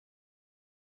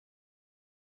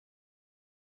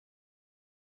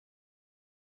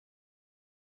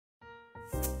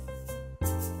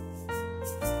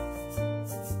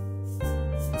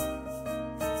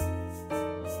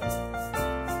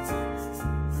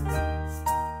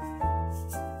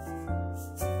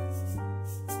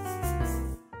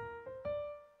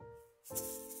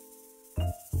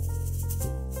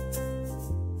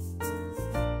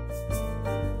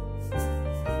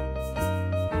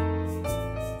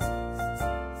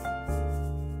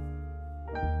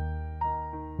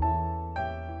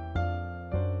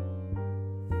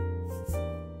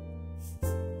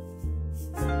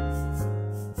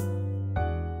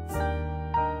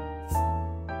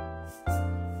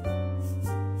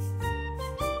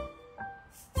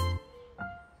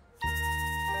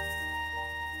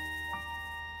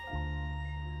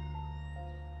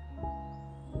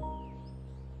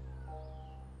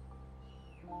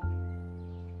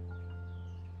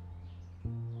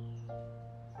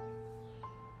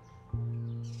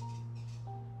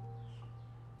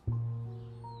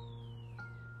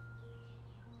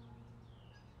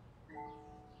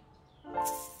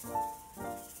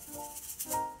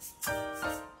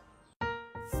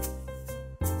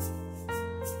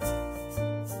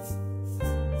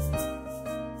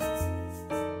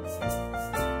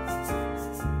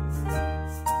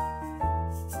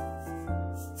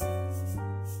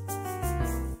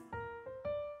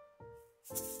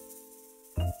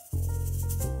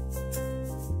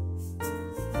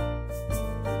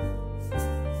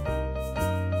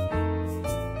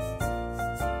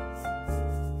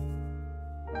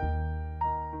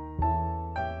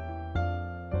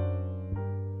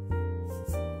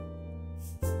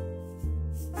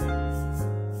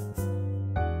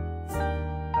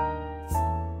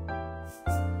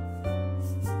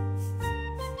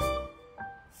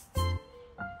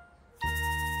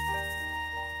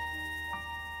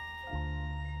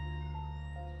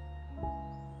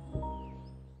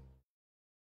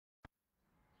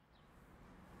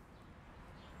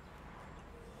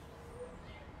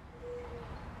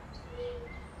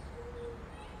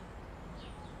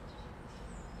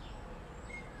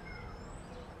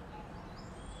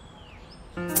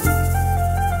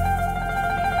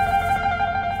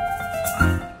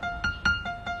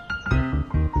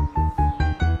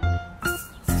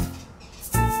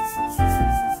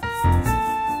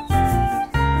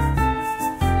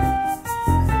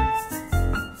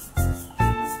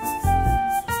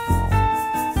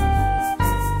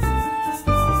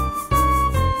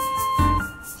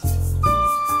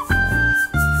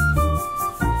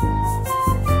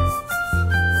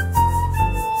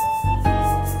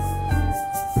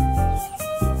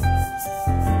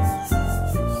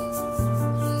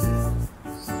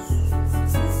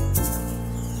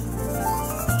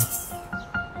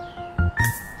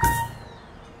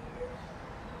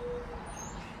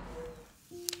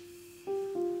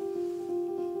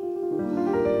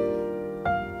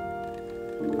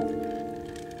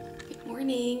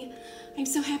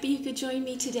join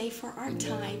me today for art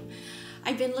time.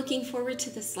 I've been looking forward to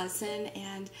this lesson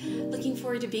and looking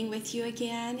forward to being with you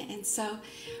again. And so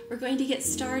we're going to get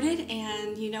started,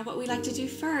 and you know what we like to do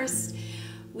first.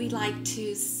 We like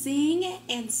to sing,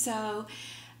 and so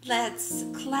let's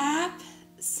clap,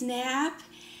 snap,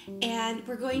 and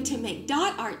we're going to make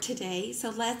dot art today.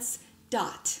 So let's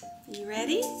dot. You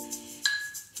ready?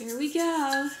 Here we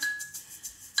go.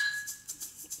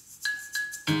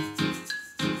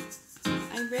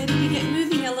 I'm ready to get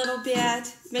moving a little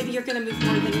bit. Maybe you're going to move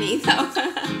more than me, though.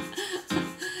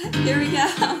 Here we go.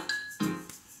 I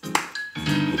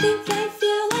think I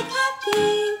feel like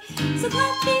clapping, so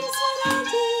clapping's what I'll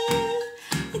do.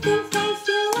 I think I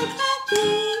feel like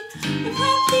clapping, I'm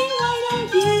clapping, why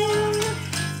don't you?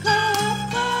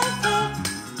 Clap, clap, clap,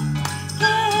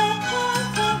 clap, clap,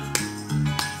 clap,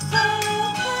 clap,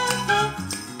 clap,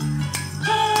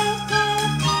 clap, clap,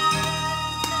 clap.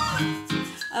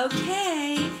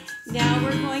 Okay, now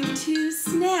we're going to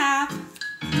snap.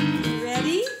 You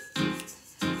ready?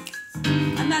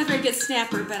 I'm not a very good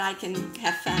snapper, but I can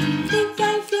have fun. I think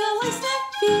I feel like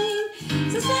snapping,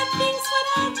 so snapping's what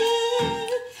I'll do.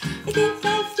 I think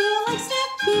I feel like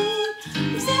snapping,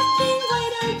 I'm snapping, why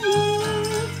don't you?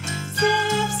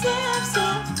 Snap, snap,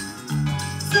 snap,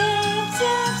 snap,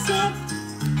 snap, snap,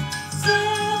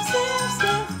 snap,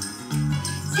 snap,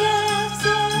 snap,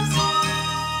 snap, snap.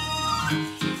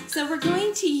 So we're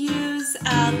going to use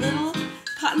little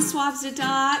cotton swabs to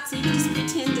dot, so you can just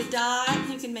pretend to dot.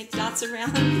 You can make dots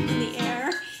around in the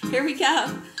air. Here we go.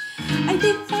 I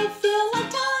think I feel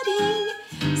like dotting,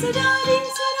 so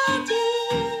dotting's what I'll do.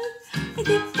 I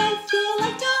think I feel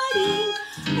like dotting,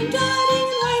 I'm dotting,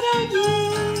 and why don't you?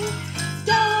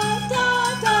 Dot,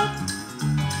 dot, dot,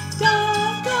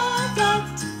 dot, dot, dot,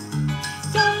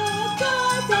 dot,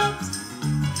 dot, dot,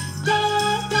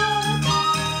 dot, dot,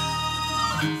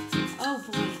 dot. Oh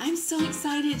boy, I'm so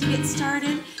excited to get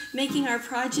started making our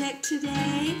project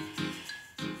today.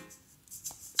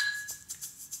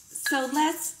 So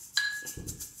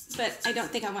but I don't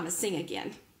think I want to sing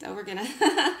again, so we're gonna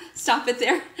stop it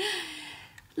there.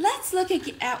 Let's look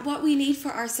at what we need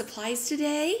for our supplies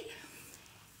today.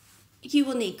 You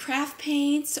will need craft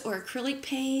paints or acrylic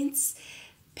paints,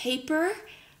 paper,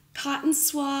 cotton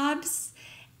swabs,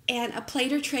 and a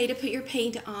plate or tray to put your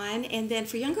paint on. And then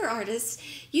for younger artists,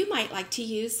 you might like to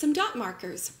use some dot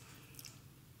markers.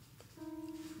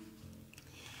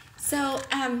 So,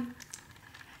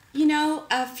 you know,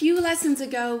 a few lessons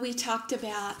ago, we talked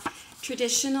about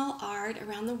traditional art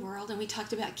around the world, and we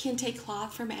talked about kente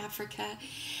cloth from Africa,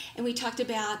 and we talked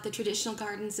about the traditional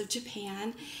gardens of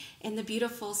Japan and the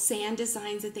beautiful sand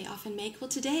designs that they often make. Well,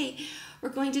 today we're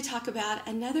going to talk about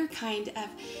another kind of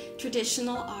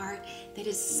traditional art that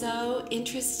is so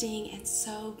interesting and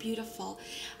so beautiful.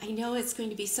 I know it's going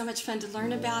to be so much fun to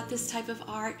learn about this type of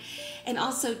art and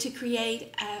also to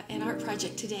create an art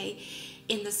project today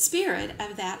in the spirit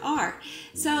of that art.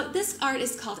 So this art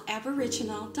is called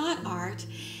Aboriginal Dot Art,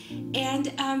 and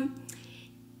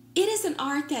it is an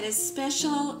art that is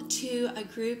special to a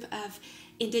group of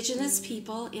indigenous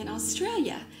people in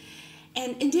Australia.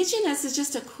 And indigenous is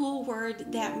just a cool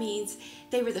word that means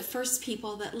they were the first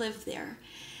people that lived there.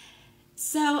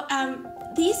 So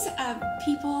these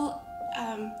people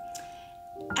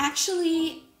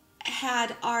actually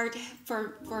had art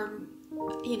for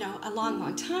you know, a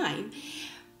long time.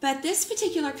 But this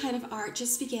particular kind of art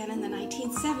just began in the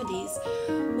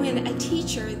 1970s when a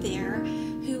teacher there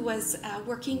who was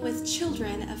working with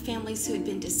children of families who had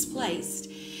been displaced.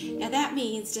 Now that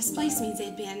means, displaced means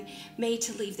they'd been made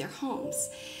to leave their homes.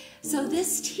 So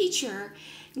this teacher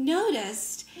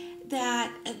noticed that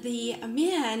the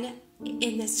men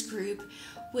in this group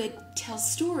would tell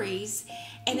stories,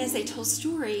 and as they told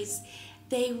stories,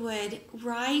 they would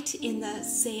write in the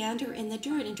sand or in the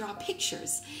dirt and draw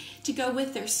pictures to go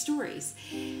with their stories.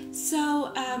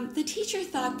 So the teacher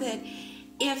thought that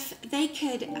if they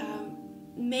could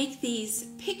make these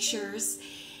pictures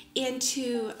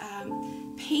into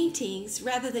paintings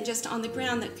rather than just on the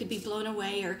ground that could be blown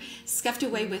away or scuffed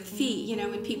away with feet, you know,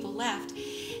 when people left,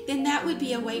 then that would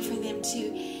be a way for them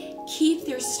to keep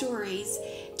their stories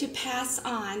to pass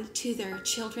on to their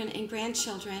children and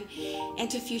grandchildren and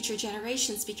to future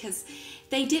generations, because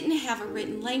they didn't have a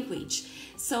written language.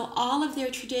 So all of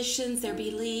their traditions, their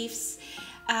beliefs,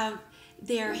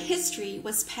 their history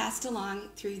was passed along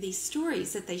through these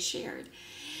stories that they shared.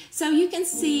 So you can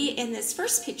see in this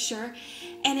first picture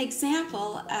an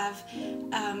example of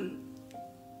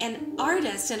an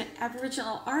artist, an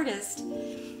Aboriginal artist,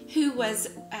 who was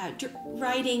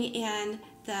writing in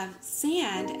the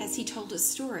sand as he told a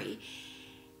story.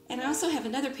 And I also have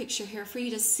another picture here for you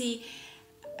to see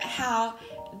how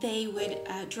they would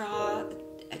draw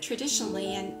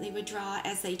traditionally, and they would draw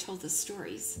as they told the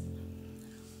stories.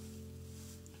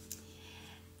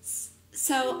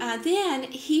 So then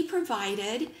he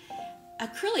provided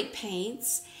acrylic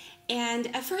paints, and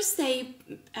at first they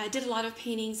did a lot of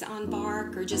paintings on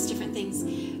bark or just different things,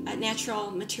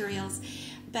 natural materials.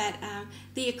 But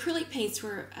the acrylic paints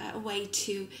were a way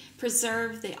to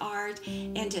preserve the art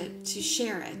and to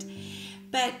share it.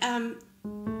 But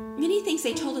many things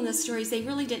they told in the stories, they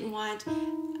really didn't want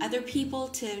other people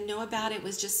to know about. It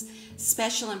was just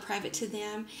special and private to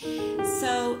them.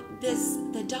 So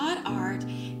the dot art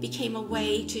became a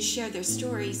way to share their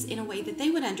stories in a way that they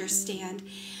would understand,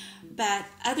 but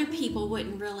other people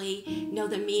wouldn't really know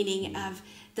the meaning of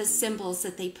the symbols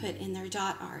that they put in their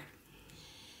dot art.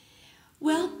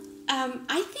 Well,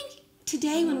 I think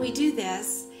today when we do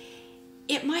this,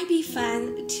 it might be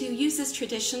fun to use this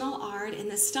traditional art and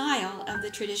the style of the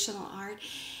traditional art,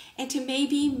 and to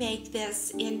maybe make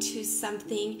this into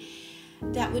something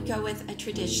that would go with a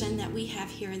tradition that we have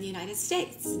here in the United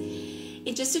States.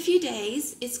 In just a few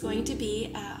days, it's going to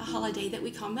be a holiday that we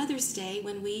call Mother's Day,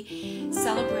 when we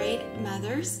celebrate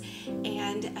mothers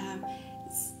and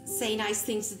say nice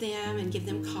things to them and give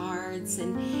them cards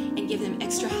and give them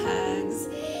extra hugs.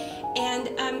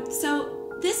 And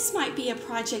so this might be a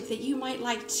project that you might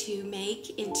like to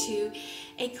make into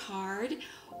a card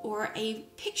or a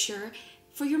picture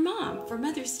for your mom for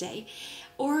Mother's Day,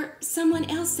 or someone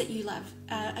else that you love,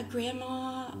 a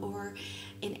grandma or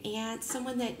an aunt,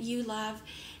 someone that you love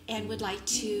and would like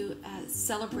to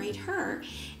celebrate her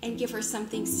and give her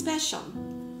something special.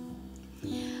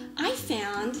 I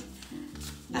found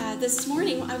this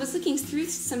morning, I was looking through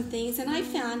some things, and I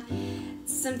found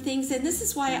some things, and this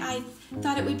is why I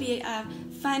thought it would be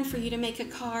fun for you to make a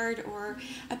card or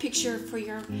a picture for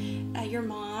your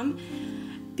mom,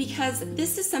 because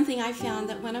this is something I found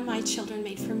that one of my children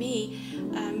made for me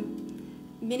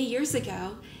many years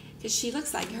ago, because she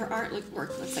looks like, her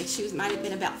artwork looks like she might have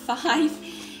been about 5,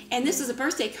 and this was a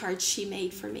birthday card she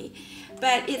made for me.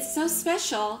 But it's so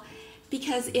special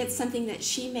because it's something that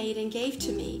she made and gave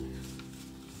to me.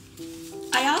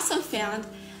 I also found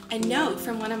a note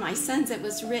from one of my sons that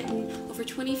was written over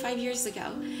 25 years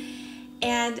ago.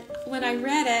 And when I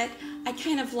read it, I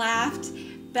kind of laughed,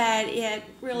 but it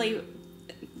really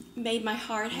made my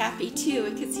heart happy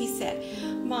too, because he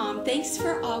said, "Mom, thanks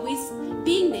for always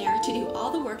being there to do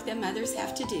all the work that mothers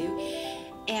have to do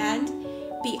and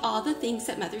be all the things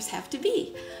that mothers have to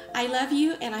be. I love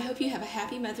you, and I hope you have a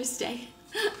happy Mother's Day."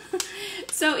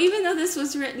 So even though this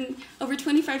was written over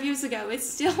 25 years ago, it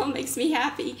still makes me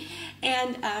happy.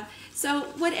 And so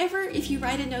whatever, if you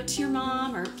write a note to your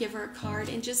mom or give her a card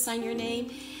and just sign your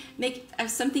name, make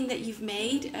something that you've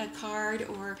made, a card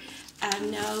or a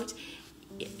note,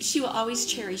 she will always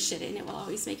cherish it, and it will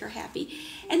always make her happy.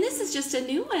 And this is just a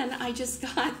new one I just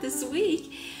got this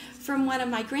week from one of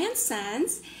my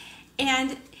grandsons,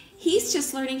 and he's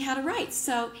just learning how to write.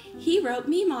 So he wrote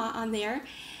Mima on there,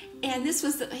 and this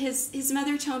was his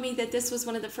mother told me that this was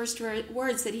one of the first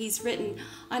words that he's written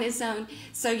on his own.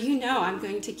 So you know I'm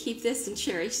going to keep this and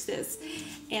cherish this,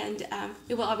 and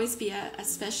it will always be a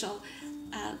special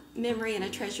memory and a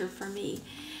treasure for me.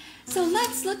 So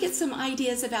let's look at some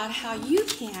ideas about how you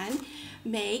can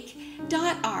make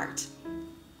dot art.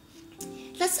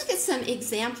 Let's look at some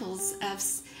examples of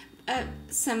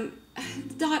some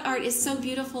dot art. Is so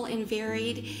beautiful and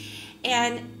varied,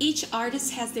 and each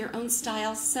artist has their own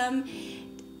style. Some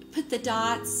put the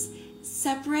dots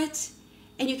separate,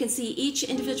 and you can see each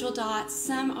individual dot.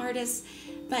 Some artists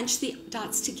bunch the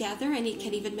dots together, and you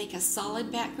can even make a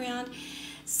solid background.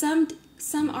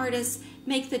 Some artists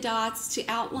make the dots to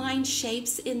outline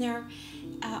shapes in their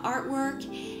artwork,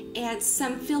 and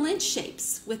some fill in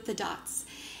shapes with the dots.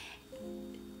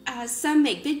 Some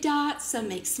make big dots, some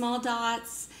make small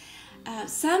dots,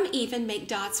 some even make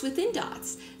dots within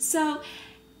dots. So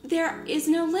there is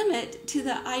no limit to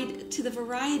the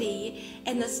variety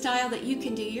and the style that you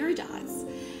can do your dots.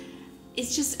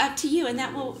 It's just up to you, and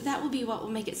that will be what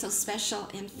will make it so special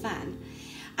and fun.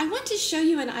 I want to show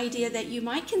you an idea that you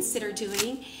might consider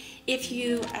doing if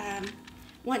you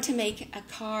want to make a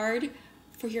card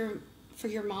for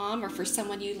your mom or for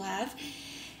someone you love.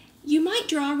 You might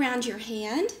draw around your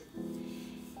hand,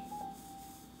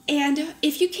 and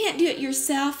if you can't do it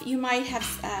yourself, you might have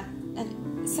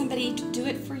somebody to do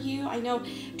it for you. I know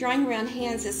drawing around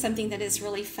hands is something that is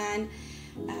really fun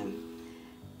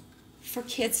for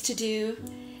kids to do.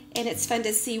 And it's fun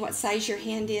to see what size your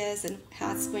hand is and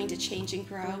how it's going to change and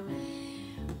grow.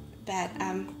 But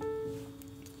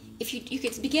if you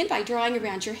could begin by drawing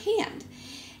around your hand.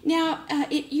 Now,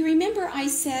 you remember I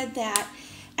said that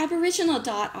Aboriginal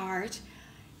Dot Art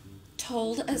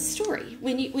told a story.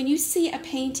 When you see a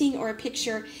painting or a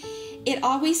picture, it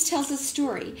always tells a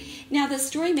story. Now, the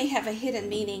story may have a hidden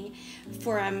meaning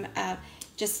for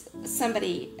just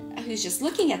somebody who's just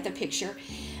looking at the picture,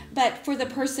 but for the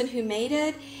person who made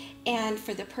it, and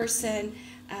for the person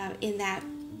in that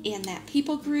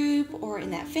people group or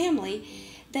in that family,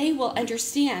 they will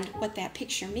understand what that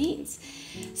picture means.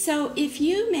 So if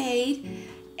you made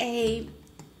a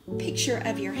picture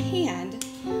of your hand,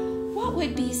 what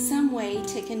would be some way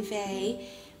to convey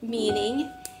meaning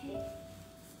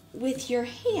with your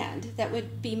hand that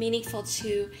would be meaningful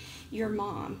to your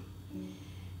mom?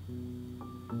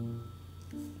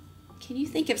 Can you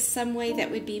think of some way that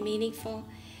would be meaningful?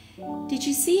 Did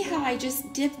you see how I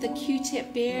just dipped the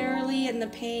Q-tip barely in the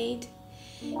paint?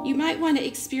 You might want to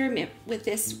experiment with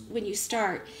this when you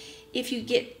start. If you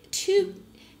get too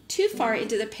far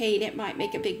into the paint, it might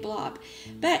make a big blob.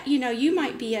 But you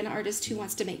might be an artist who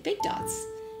wants to make big dots,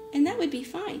 and that would be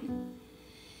fine.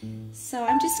 So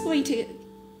I'm just going to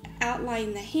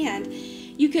outline the hand.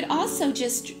 You could also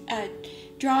just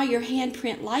draw your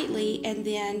handprint lightly and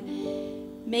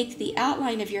then make the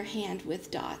outline of your hand with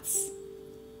dots.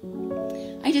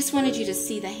 I just wanted you to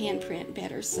see the handprint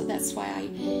better, so that's why I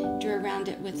drew around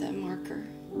it with a marker.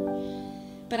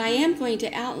 But I am going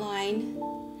to outline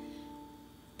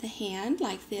the hand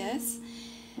like this.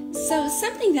 So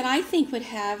something that I think would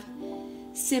have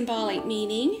symbolic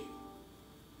meaning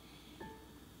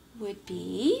would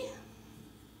be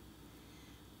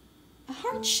a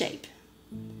heart shape.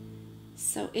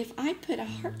 So if I put a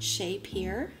heart shape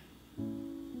here,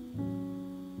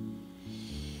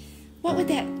 what would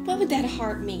that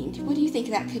heart mean? What do you think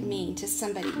that could mean to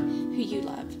somebody who you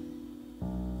love?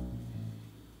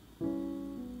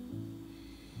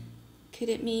 Could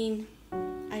it mean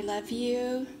I love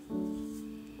you?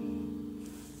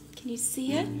 Can you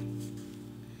see it?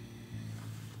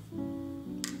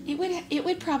 It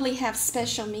would probably have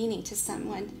special meaning to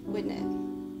someone, wouldn't it?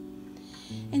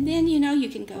 And then you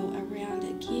can go around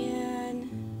again.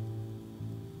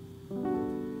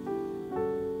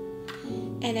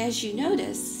 And as you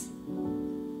notice,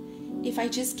 if I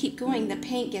just keep going, the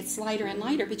paint gets lighter and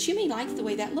lighter, but you may like the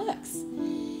way that looks.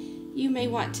 You may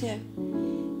want to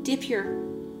dip your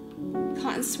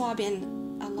cotton swab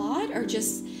in a lot, or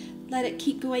just let it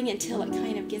keep going until it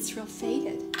kind of gets real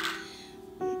faded.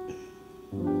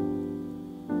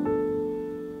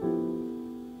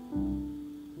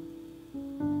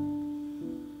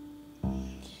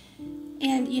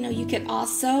 And you could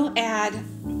also add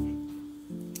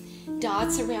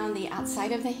dots around the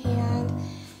outside of the hand.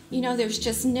 There's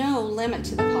just no limit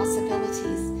to the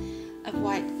possibilities of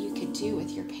what you could do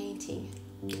with your painting.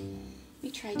 Let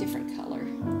me try a different color.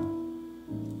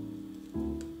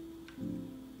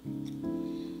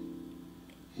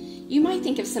 You might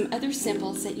think of some other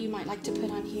symbols that you might like to put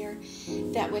on here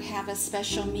that would have a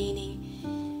special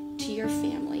meaning to your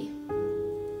family.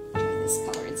 Try this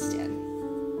color instead.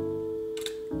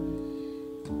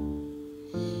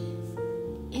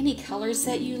 Any colors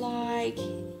that you like,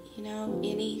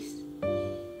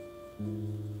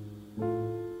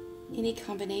 any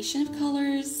combination of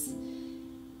colors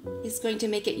is going to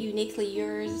make it uniquely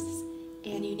yours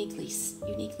and uniquely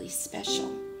special.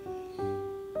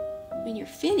 When you're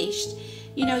finished,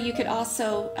 you could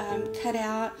also cut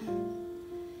out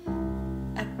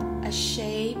a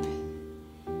shape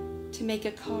to make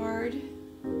a card,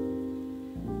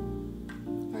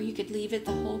 or you could leave it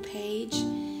the whole page.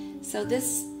 So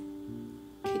this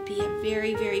could be a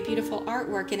very, very beautiful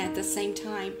artwork, and at the same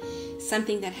time,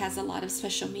 something that has a lot of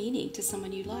special meaning to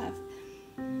someone you love.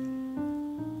 And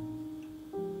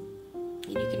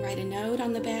you can write a note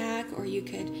on the back, or you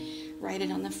could write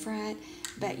it on the front.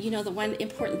 But the one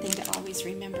important thing to always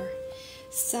remember,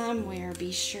 somewhere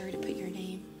be sure to put your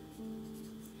name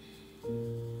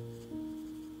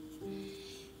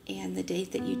and the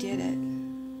date that you did it.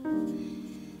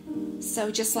 So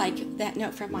just like that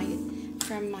note from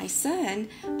my son,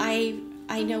 I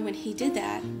know when he did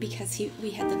that because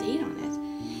we had the date on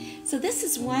it. So this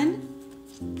is one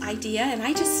idea, and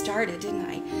I just started, didn't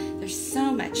I? There's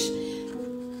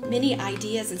many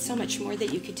ideas and so much more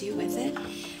that you could do with it.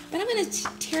 But I'm going to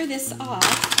tear this off,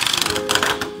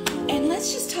 and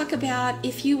let's just talk about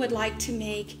if you would like to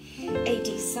make a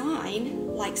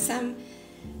design like some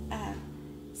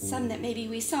that maybe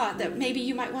we saw, that maybe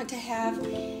you might want to have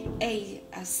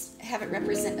have it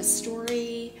represent a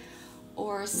story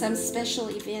or some special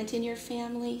event in your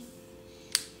family.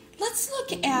 Let's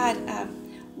look at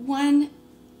one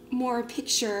more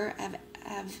picture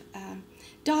of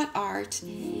dot art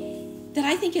that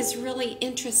I think is really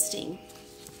interesting.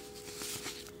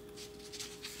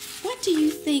 What do you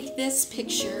think this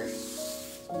picture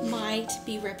might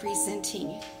be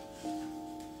representing.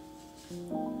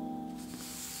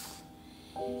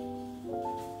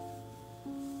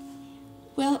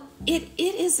 Well, it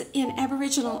is in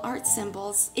Aboriginal art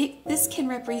symbols. This can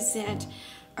represent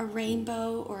a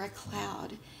rainbow or a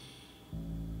cloud.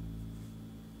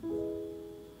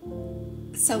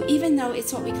 So even though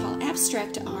it's what we call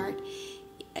abstract art,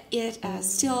 it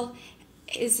still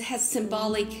has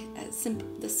symbolic,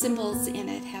 the symbols in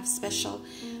it have special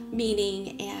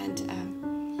meaning,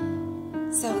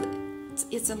 and so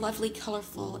it's a lovely,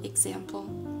 colorful example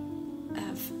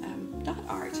of dot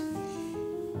art.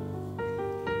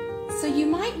 So you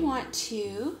might want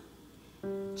to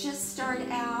just start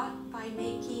out by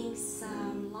making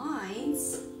some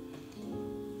lines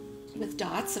with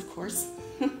dots, of course.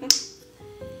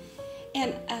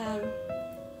 And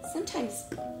sometimes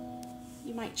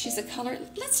you might choose a color.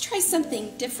 Let's try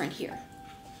something different here.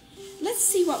 Let's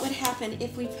see what would happen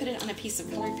if we put it on a piece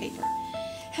of colored paper.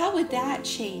 How would that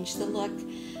change the look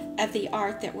of the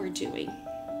art that we're doing?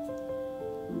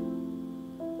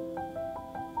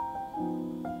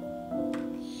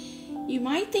 You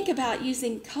might think about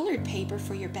using colored paper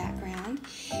for your background,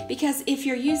 because if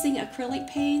you're using acrylic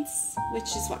paints,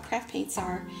 which is what craft paints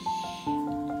are,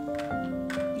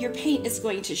 your paint is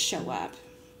going to show up.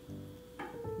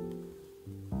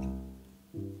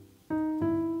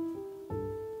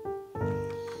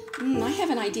 I have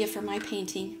an idea for my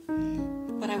painting,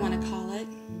 what I want to call it.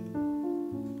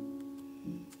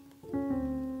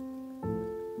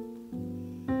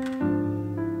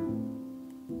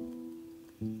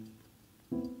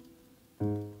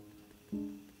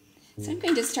 So I'm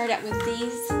going to start out with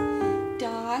these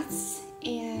dots,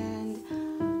 and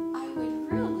I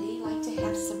would really like to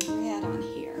have some red on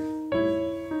here.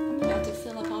 I'm about to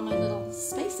fill up all my little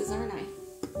spaces, aren't I?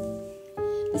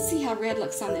 Let's see how red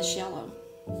looks on this yellow.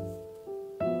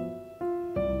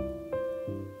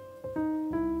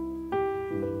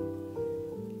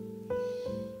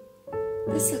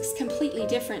 This looks completely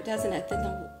different, doesn't it, than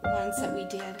the ones that we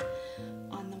did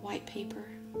on the white paper.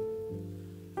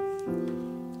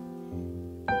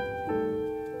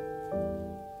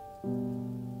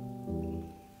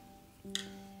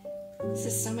 This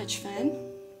is so much fun.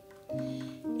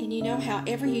 And you know,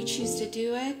 however you choose to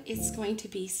do it, it's going to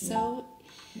be so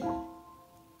cool.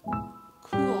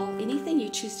 Anything you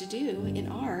choose to do in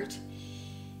art,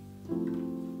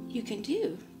 you can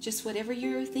do. Just whatever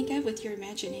you think of with your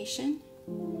imagination.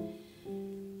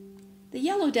 The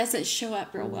yellow doesn't show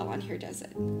up real well on here, does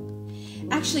it?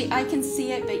 Actually, I can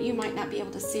see it, but you might not be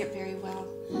able to see it very well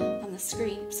on the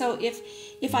screen. So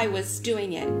if I was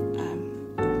doing it,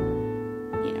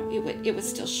 you know, it would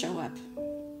still show up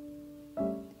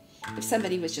if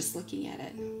somebody was just looking at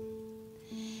it.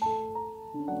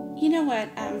 You know what?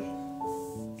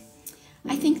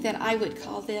 I think that I would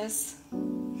call this.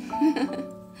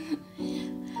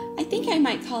 I think I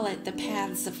might call it the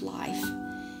paths of life.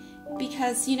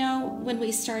 Because, you know, when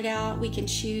we start out, we can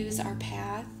choose our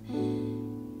path.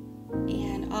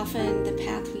 And often the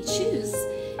path we choose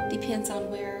depends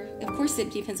on where, of course it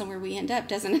depends on where we end up,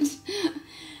 doesn't it?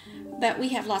 But we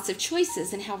have lots of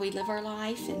choices in how we live our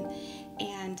life.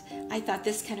 And I thought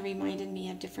this kind of reminded me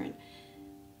of different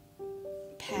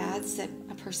paths that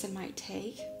a person might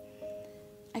take.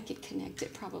 I could connect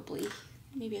it probably.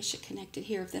 Maybe I should connect it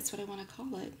here if that's what I want to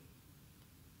call it.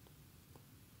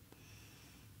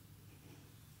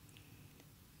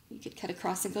 You could cut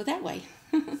across and go that way.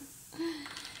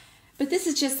 But this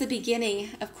is just the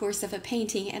beginning, of course, of a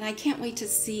painting, and I can't wait to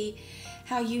see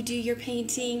how you do your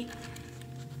painting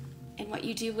and what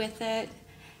you do with it.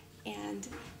 And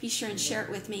be sure and share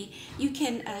it with me. You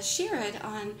can share it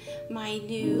on my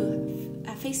new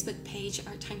Facebook page,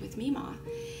 Art Time with Mima.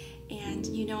 And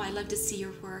you know I love to see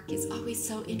your work. It's always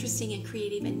so interesting and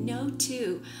creative, and no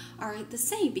two are the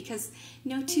same, because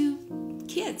no two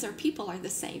kids or people are the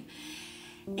same.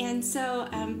 And so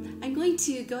I'm going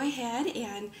to go ahead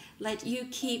and let you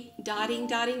keep dotting,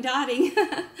 dotting, dotting.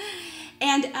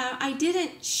 And I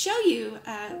didn't show you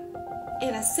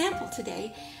in a sample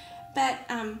today, but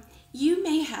you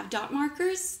may have dot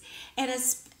markers, and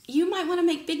you might want to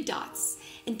make big dots.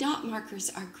 And dot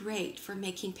markers are great for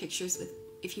making pictures with,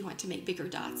 if you want to make bigger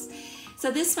dots.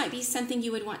 So this might be something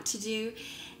you would want to do.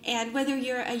 And whether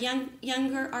you're a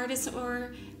younger artist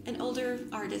or an older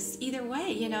artist, either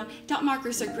way, you know, dot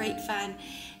markers are great fun.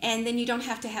 And then you don't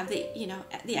have to have the, you know,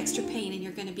 the extra paint, and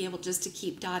you're going to be able just to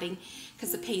keep dotting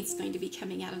because the paint's going to be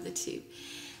coming out of the tube.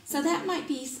 So that might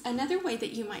be another way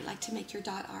that you might like to make your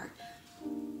dot art.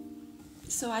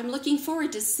 So I'm looking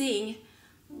forward to seeing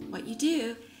what you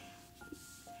do.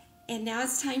 And now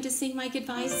it's time to sing my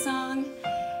goodbye song.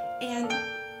 And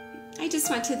I just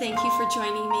want to thank you for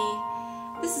joining me.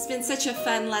 This has been such a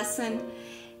fun lesson,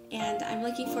 and I'm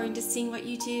looking forward to seeing what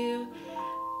you do.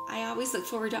 I always look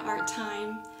forward to art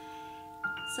time.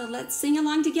 So let's sing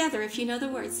along together if you know the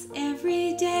words.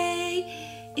 Every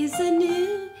day is a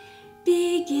new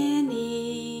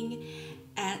beginning.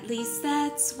 At least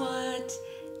that's what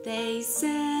they say.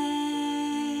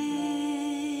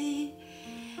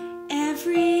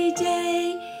 Every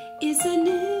day is a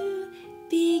new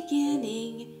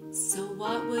beginning. So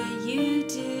what will you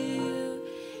do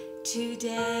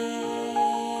today?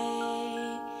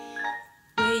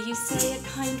 Will you say a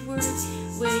kind word?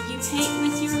 Will you paint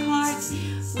with your heart?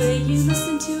 Will you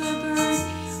listen to a bird?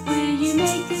 Will you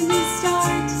make a new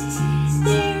start?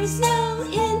 There's no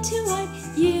end to what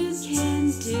you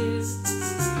can do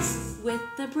with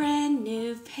a brand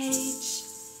new page.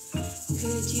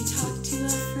 Could you talk to a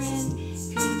friend?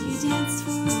 Could you dance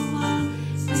for a while?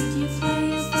 Could you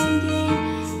play a fun game?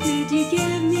 Could you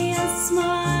give me a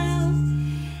smile?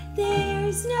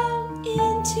 There's no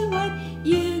end to what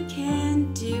you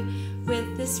can do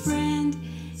with this brand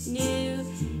new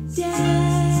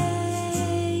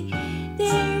day.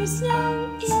 There's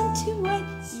no end to what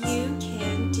you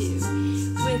can do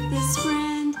with this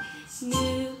brand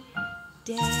new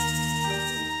day.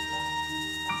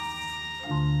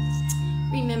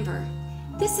 Remember,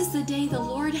 this is the day the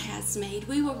Lord has made.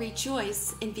 We will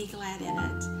rejoice and be glad in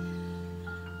it.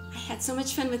 I had so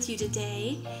much fun with you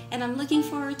today, and I'm looking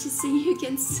forward to seeing you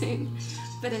again soon.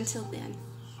 But until then,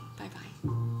 bye-bye.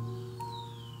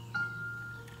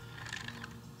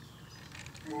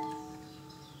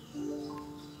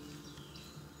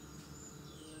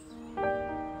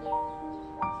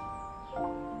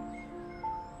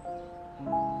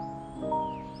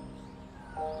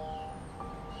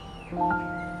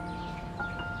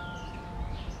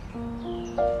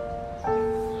 Thank you.